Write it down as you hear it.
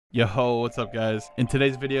Yo, what's up guys? In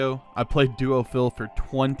today's video, I played Duo Phil for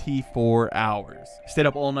 24 hours. Stayed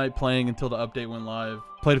up all night playing until the update went live.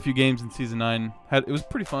 Played a few games in Season 9. It was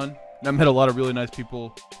pretty fun. I met a lot of really nice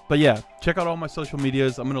people. But yeah, check out all my social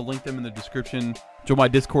medias. I'm going to link them in the description. Join my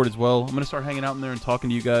Discord as well. I'm going to start hanging out in there and talking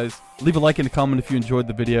to you guys. Leave a like and a comment if you enjoyed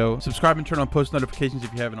the video. Subscribe and turn on post notifications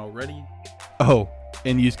if you haven't already. Oh,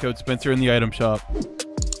 and use code Spencer in the item shop.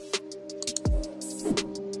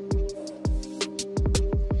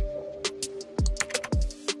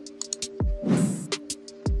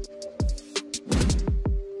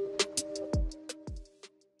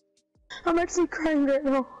 I'm actually crying right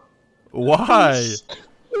now. Why?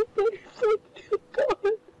 Oh my God.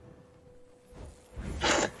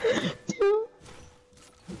 Dude,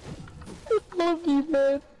 I love you,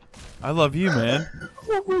 man. I love you, man.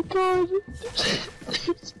 Oh my God.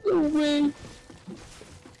 There's no way.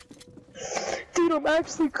 Dude, I'm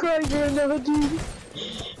actually crying right now, dude.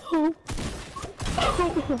 Oh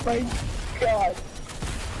my God.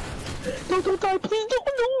 Don't die, please, no.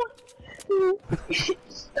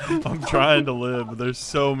 I'm trying to live, but there's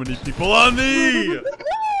so many people on me!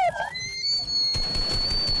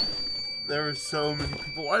 There are so many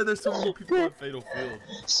people. Why are there so many people on Fatal Field?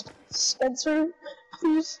 Spencer,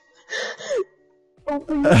 please. Oh,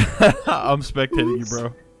 please. I'm spectating you,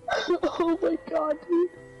 bro. Oh my God, dude.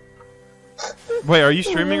 Wait, are you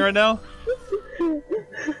streaming right now?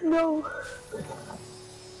 No.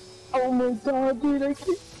 Oh my God, dude, I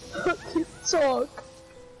can't talk.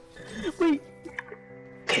 Wait.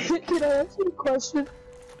 Can I ask you a question?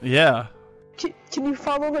 Yeah. Can you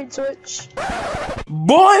follow my Twitch?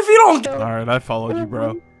 Boy, if you don't. No. All right, I followed you,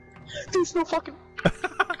 bro. There's no fucking.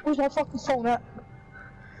 Where's my fucking phone at?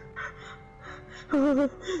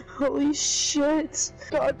 Holy shit!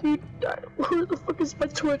 God, dude, where the fuck is my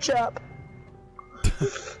Twitch app?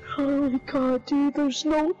 Oh my God, dude, there's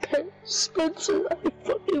no pay. Spencer, I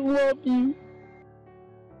fucking love you.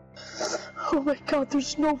 Oh my God,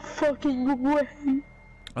 there's no fucking way.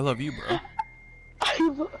 I love you, bro.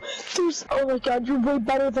 Oh my God, you're way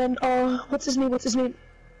better than, what's his name?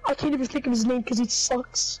 I can't even think of his name because he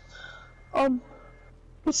sucks.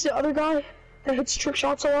 What's the other guy that hits trick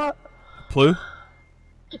shots a lot? Plu?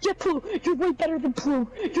 Yeah, Plu. You're way better than Plu.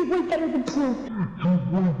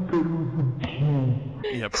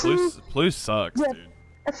 Yeah, Plu sucks, yeah, dude.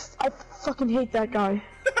 I fucking hate that guy.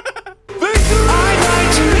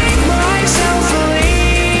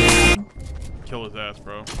 Kill his ass,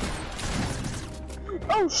 bro.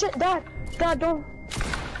 Oh shit, Dad, don't.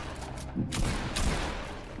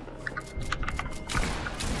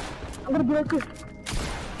 I'm gonna be like this.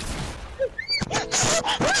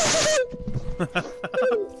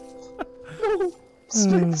 No,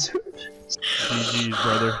 Spencer. GG's,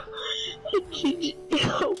 brother.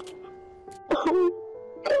 Oh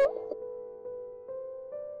God.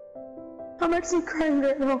 I'm actually crying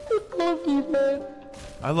right now. I love you, man.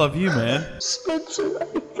 I love you, man. Spencer, I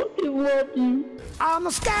fucking love you. I'm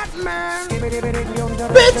a scat man.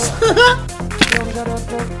 Bitch!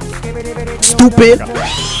 Stupid.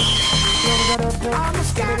 I'm a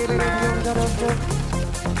scat man.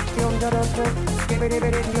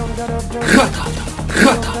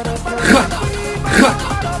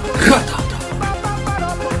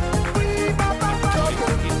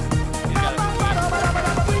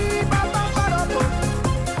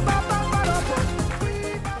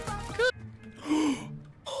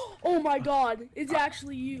 Oh my God, it's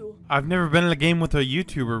actually you. I've never been in a game with a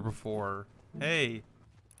YouTuber before. Hey.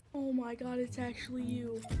 Oh my God, it's actually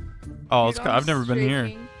you. Oh, Dude, I've never been here.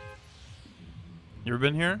 streaming. You ever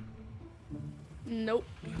been here? Nope.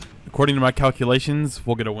 According to my calculations,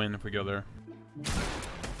 we'll get a win if we go there.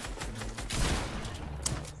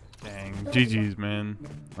 Dang, GG's, man.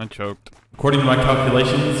 I choked. According to my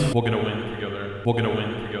calculations, we'll get a win if we go there.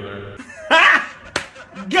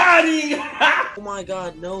 Got him. Oh my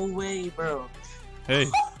God, no way, bro. Hey.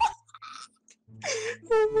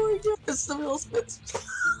 Oh my God, it's the real Spencer.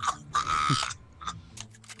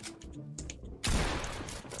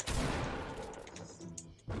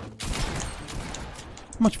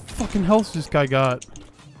 How much fucking health this guy got?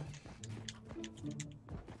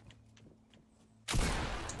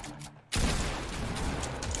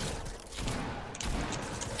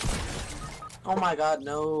 Oh my God,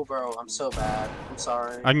 no, bro. I'm so bad. I'm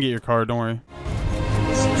sorry. I can get your card, don't worry.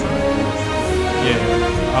 Yeah,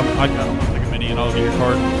 I got him. I'll take a mini and I'll get your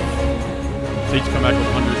card. So each come back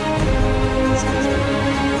with 100.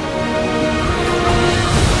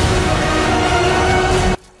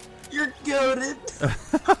 You're goated.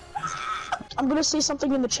 I'm gonna say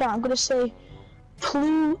something in the chat. I'm gonna say,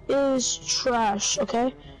 Plu is trash,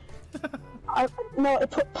 okay? No, I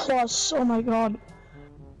put plus. Oh my god.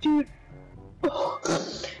 Dude.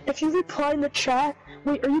 If you reply in the chat,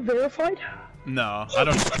 wait, are you verified? No, I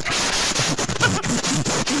don't.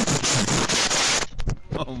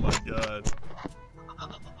 Oh my god.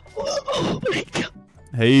 Oh my god.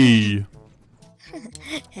 Hey.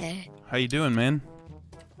 Hey, How you doing, man?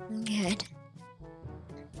 I'm good.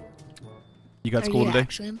 You got Are school you today?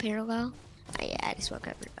 actually in parallel? Oh, yeah, I just woke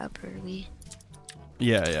up early.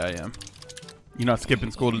 Yeah, I am. You're not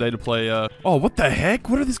skipping school today to play, Oh, what the heck?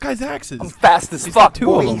 What are this guy's axes? I'm fast as He's fuck, got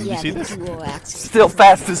two of boy. them. Yeah, You see the this? dual axis. Still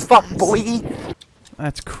fast as fuck, boy.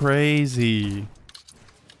 That's crazy.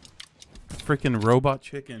 Freaking robot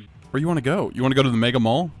chicken. Where you want to go? You want to go to the Mega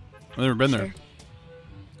Mall? I've never been there.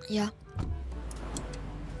 Yeah.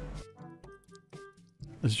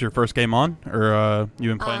 This is your first game on? Or, you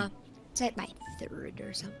been playing? It's like my third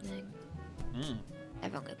or something. Mm.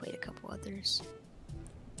 I've only played a couple others.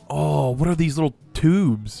 Oh, what are these little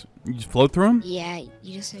tubes? You just float through them? Yeah,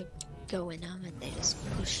 you just like go in them and they just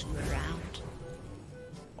push you around.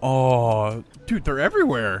 Oh, dude, they're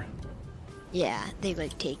everywhere. Yeah, they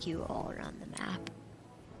like take you all around the map.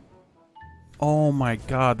 Oh my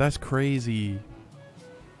god, that's crazy.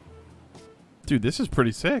 Dude, this is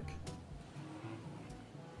pretty sick.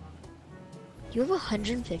 You have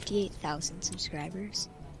 158,000 subscribers.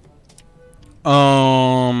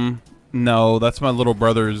 No, that's my little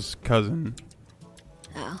brother's cousin.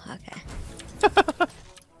 Oh, okay.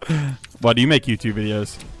 Why do you make YouTube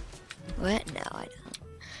videos? What? No, I don't.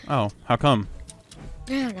 Oh, how come?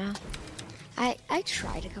 I don't know. I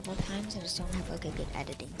tried a couple times. I just don't have like a good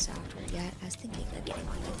editing software yet. I was thinking of getting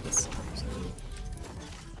like this or something.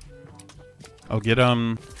 Oh, you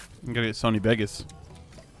gotta get Sony Vegas.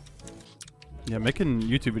 Yeah, making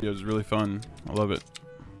YouTube videos is really fun. I love it.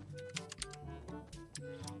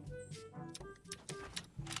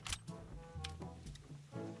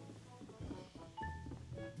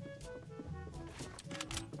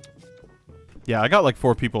 Yeah, I got like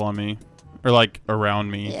 4 people on me. Or like around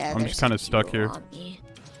me. Yeah, I'm just kind of stuck here. on me.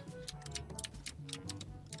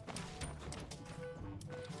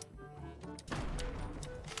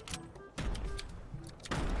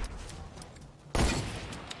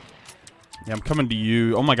 Yeah, I'm coming to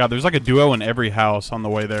you. Oh my god, there's like a duo in every house on the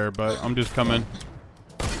way there, but I'm just coming.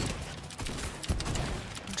 I'm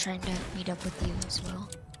trying to meet up with you as well.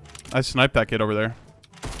 I sniped that kid over there.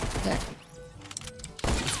 Okay.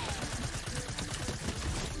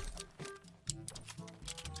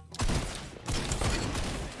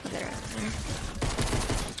 Oh, they're out there.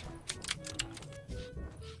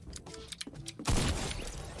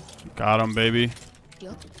 Got him, baby.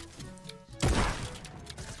 Yup.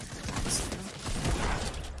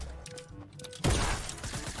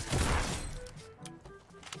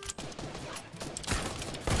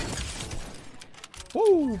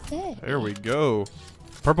 Woo! Okay. There we go.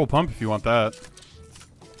 Purple pump if you want that.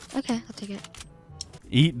 Okay, I'll take it.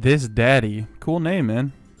 Eat This Daddy. Cool name,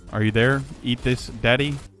 man. Are you there? Eat This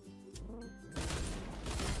Daddy.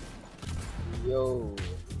 Yo,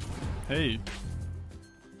 Hey,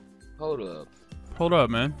 hold up. hold up,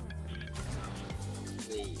 man.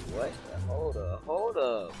 Wait, what? Hold up, hold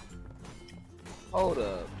up. Hold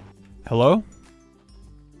up. Hello?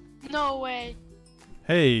 No way.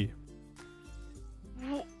 Hey.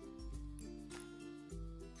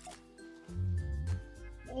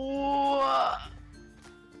 What?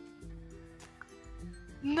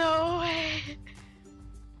 No way.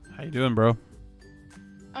 How you doing, bro?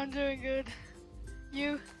 I'm doing good.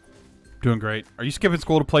 You? Doing great. Are you skipping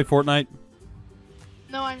school to play Fortnite?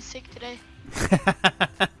 No, I'm sick today.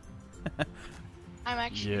 I'm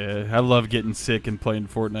actually. Yeah, I love getting sick and playing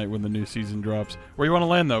Fortnite when the new season drops. Where you want to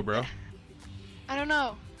land though, bro? I don't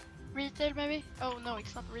know. Retail maybe? Oh no,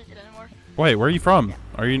 it's not retail anymore. Wait, where are you from?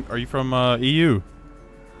 Are you from EU?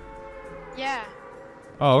 Yeah.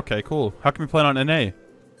 Oh, okay, cool. How come you're playing on NA?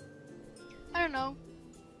 I don't know.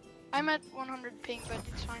 I'm at 100 ping, but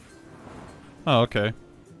it's fine. Oh, okay.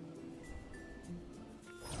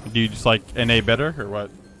 Do you just like NA better or what?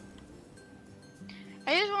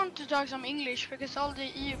 I just want to talk some English because all the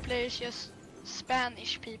EU players just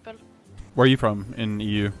Spanish people. Where are you from in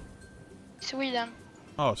EU? Sweden.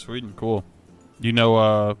 Oh, Sweden, cool. Do you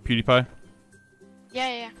know PewDiePie?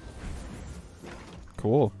 Yeah.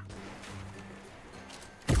 Cool.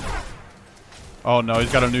 Oh no,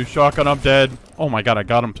 he's got a new shotgun. I'm dead. Oh my god, I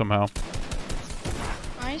got him somehow.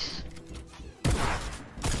 Nice.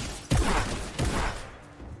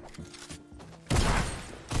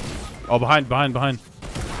 Oh, behind.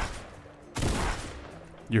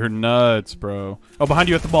 You're nuts, bro. Oh, behind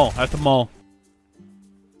you at the mall.